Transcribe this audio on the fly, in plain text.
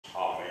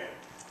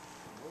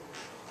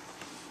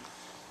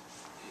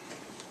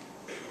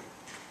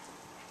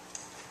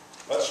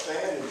Let's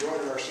stand and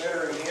join in our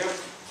centering hymn,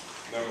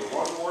 number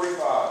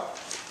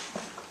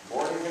 145,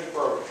 Morning and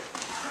Broken.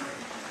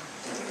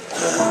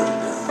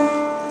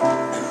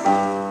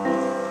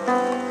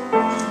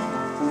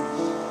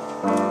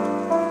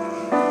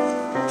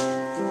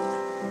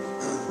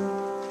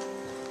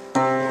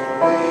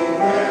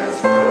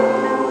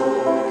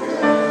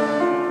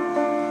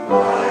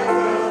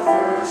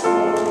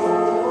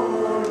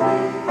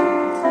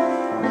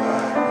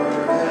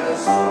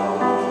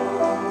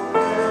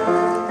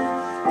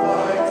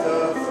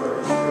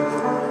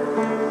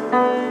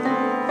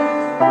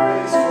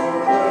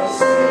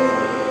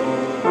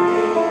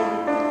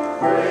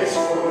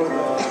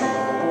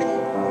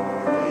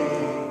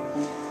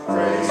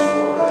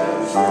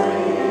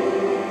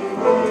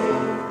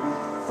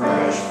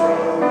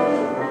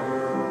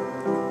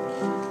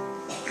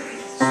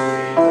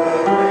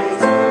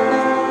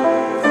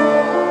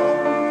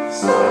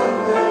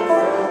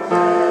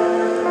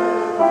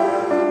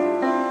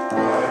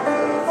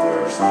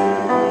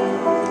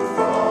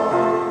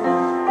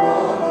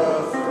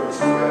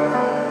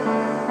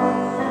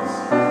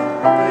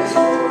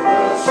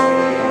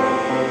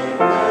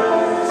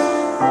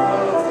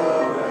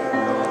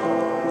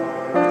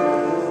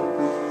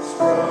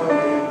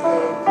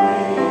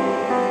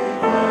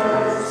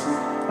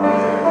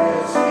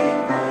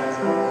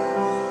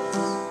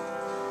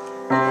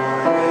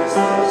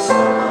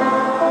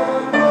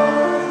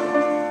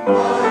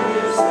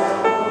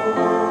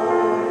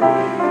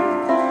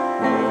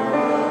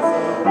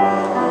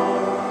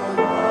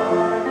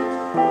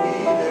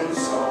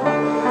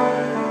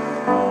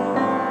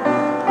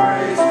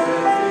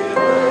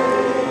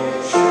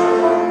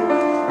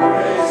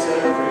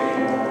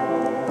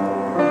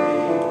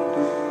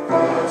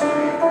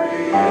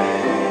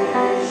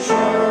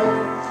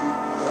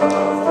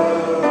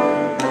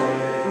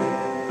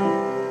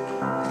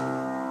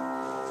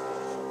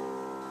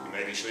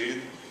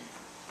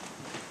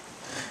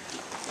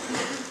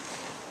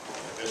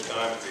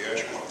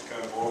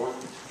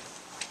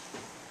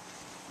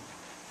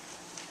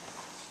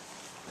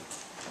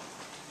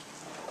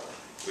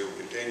 We will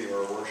continue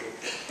our worship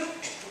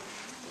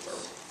with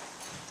our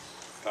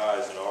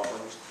tithes and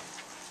offerings.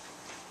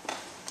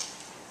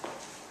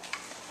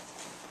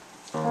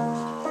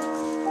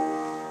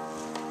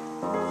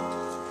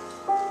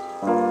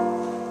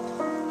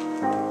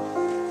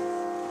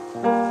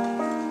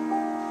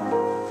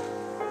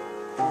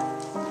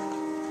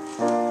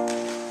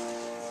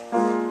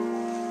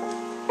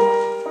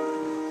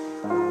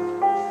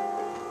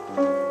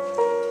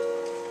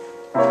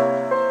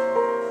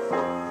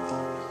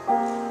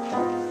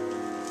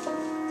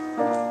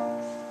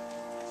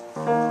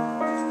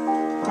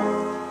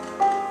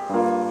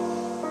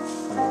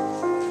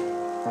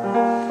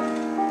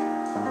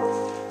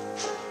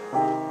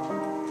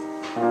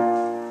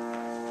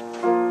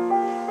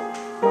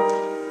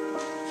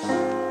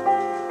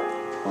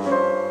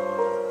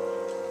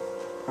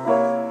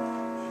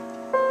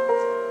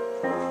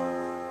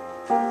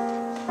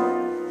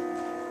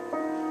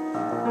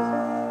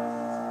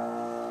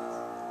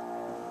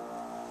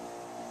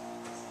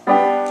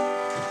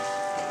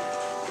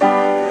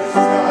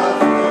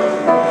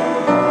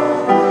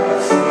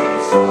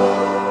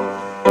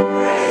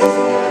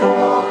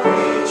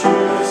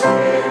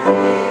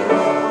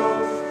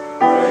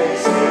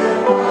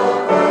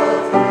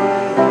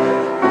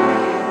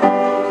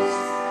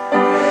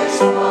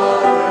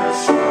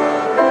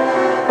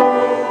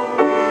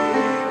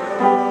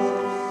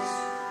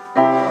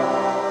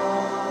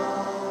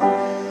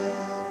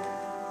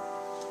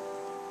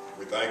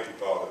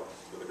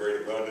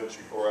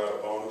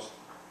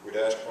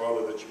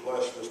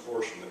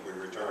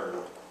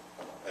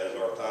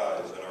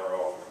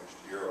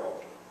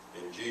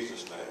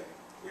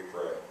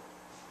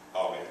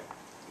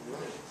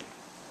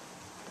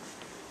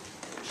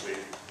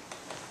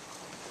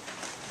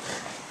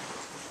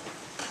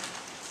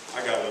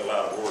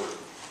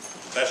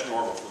 That's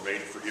normal for me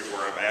to forget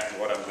where I'm at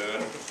and what I'm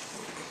doing.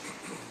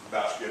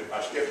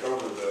 I skipped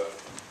over the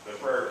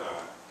prayer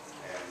time,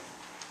 and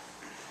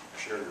I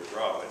shared with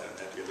Rob. I done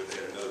that the other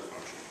day at another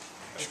function.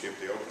 I skipped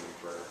the opening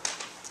prayer.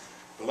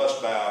 But let's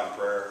bow in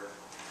prayer,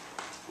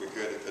 if we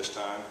could, at this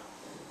time.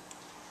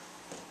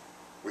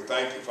 We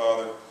thank you,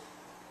 Father,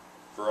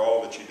 for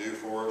all that you do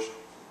for us.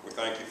 We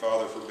thank you,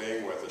 Father, for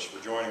being with us,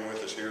 for joining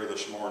with us here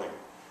this morning,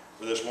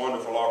 for this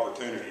wonderful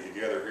opportunity to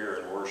gather here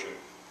and worship.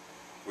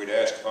 We'd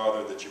ask,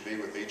 Father, that you be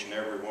with each and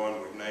every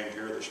one we've named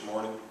here this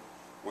morning,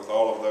 with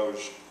all of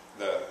those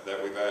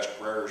that we've asked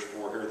prayers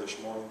for here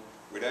this morning.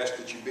 We'd ask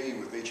that you be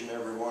with each and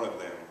every one of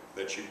them,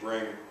 that you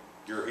bring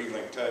your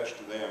healing touch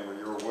to them or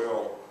your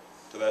will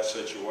to that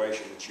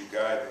situation, that you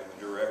guide them and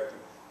direct them.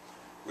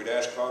 We'd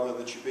ask, Father,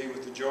 that you be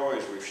with the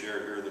joys we've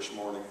shared here this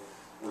morning.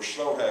 We're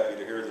so happy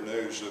to hear the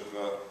news of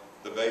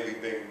the baby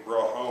being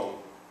brought home,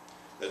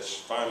 that's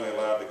finally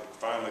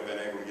been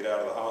able to get out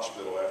of the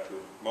hospital after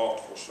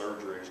multiple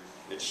surgeries.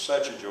 It's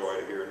such a joy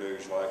to hear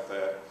news like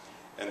that.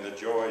 And the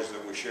joys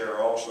that we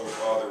share also,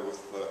 Father,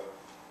 with the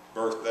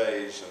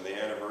birthdays and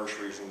the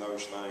anniversaries and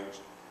those things.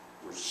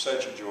 We're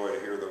such a joy to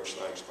hear those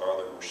things,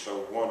 Father. We're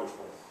so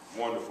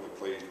wonderfully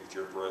pleased with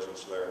your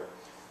presence there.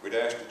 We'd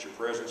ask that your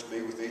presence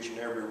be with each and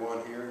every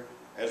one here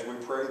as we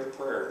pray the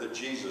prayer that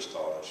Jesus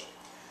taught us,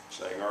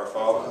 saying, Our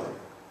Father,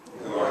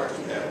 who art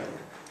in heaven,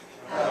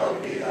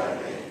 hallowed be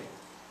thy name.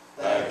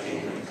 Thy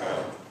kingdom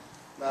come,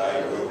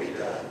 thy will be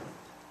done,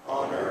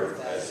 on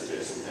earth as it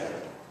is in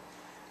heaven.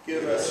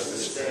 Give us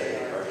this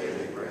day our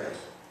daily bread,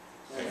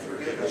 and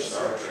forgive us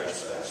our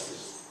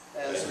trespasses,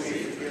 as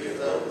we forgive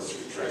those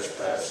who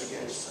trespass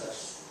against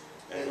us.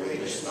 And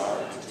lead us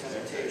not into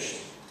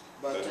temptation,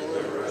 but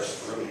deliver us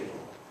from evil.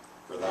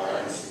 For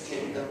thine is the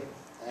kingdom,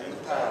 and the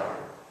power,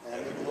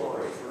 and the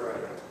glory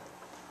forever.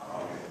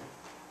 Amen.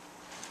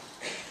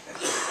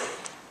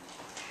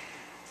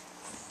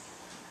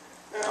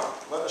 Now,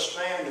 let us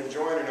stand and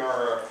join in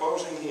our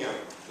closing hymn,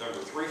 number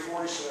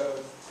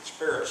 347,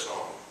 Spirit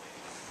Song.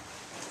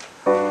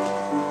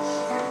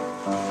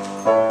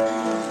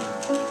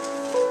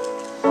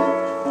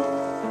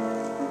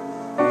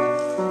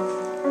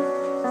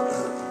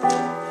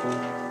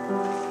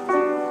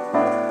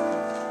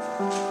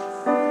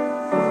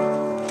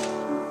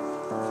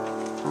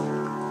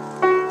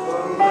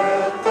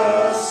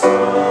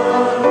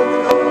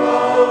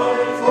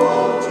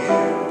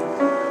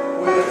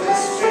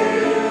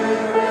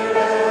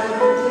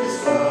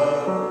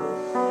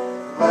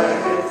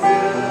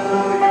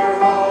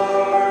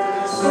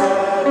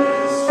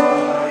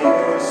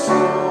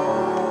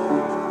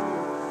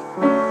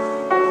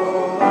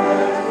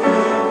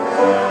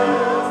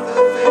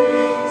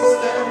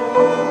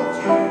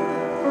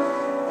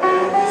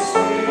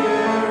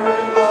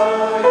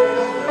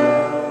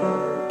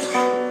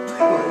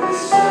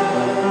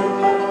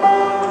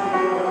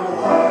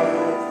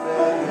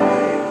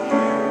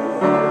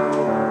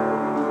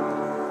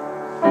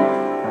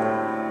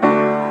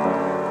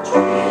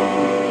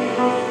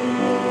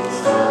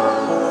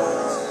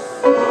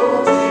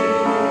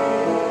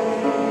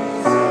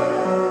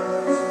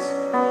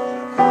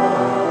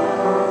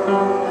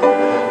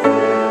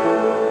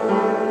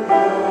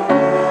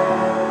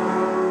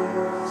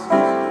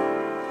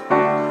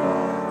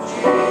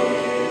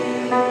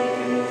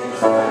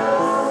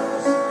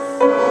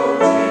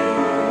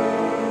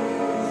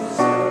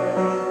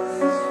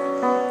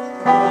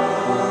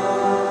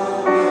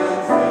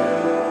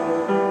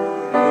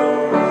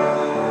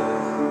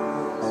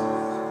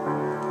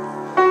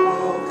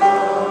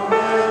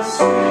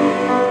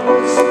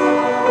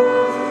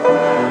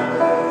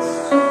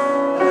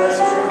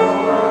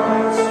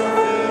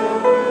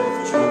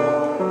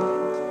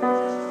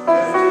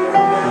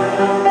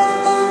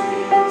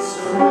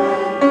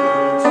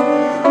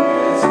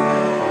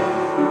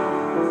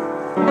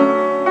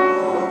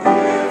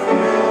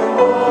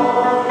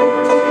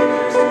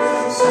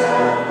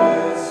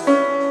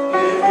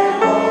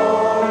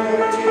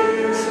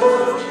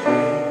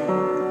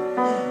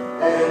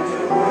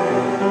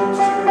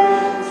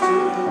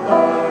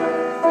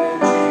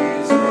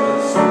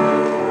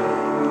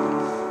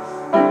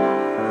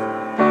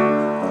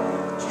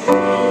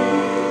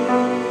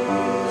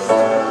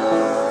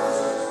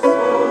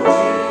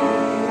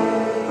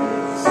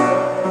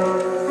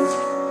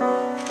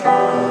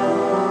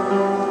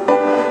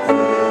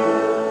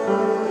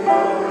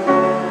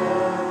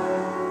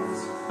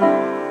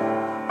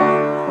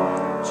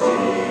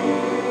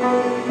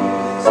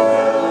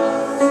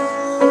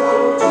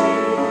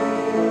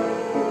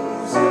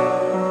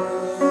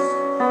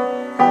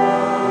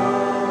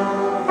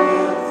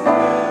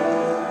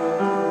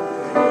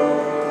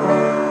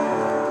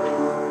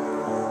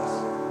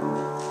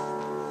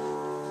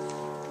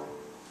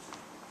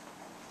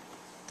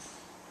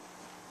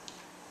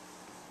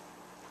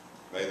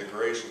 May the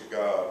grace of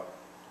God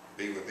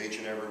be with each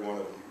and every one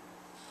of you.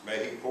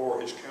 May he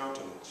pour his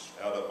countenance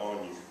out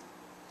upon you.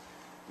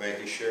 May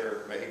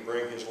he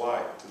bring his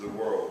light to the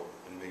world,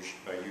 and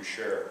may you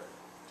share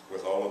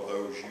with all of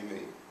those you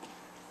meet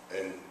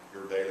in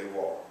your daily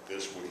walk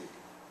this week.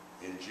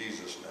 In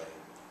Jesus'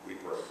 name we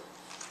pray.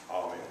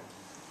 Amen.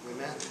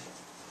 Amen.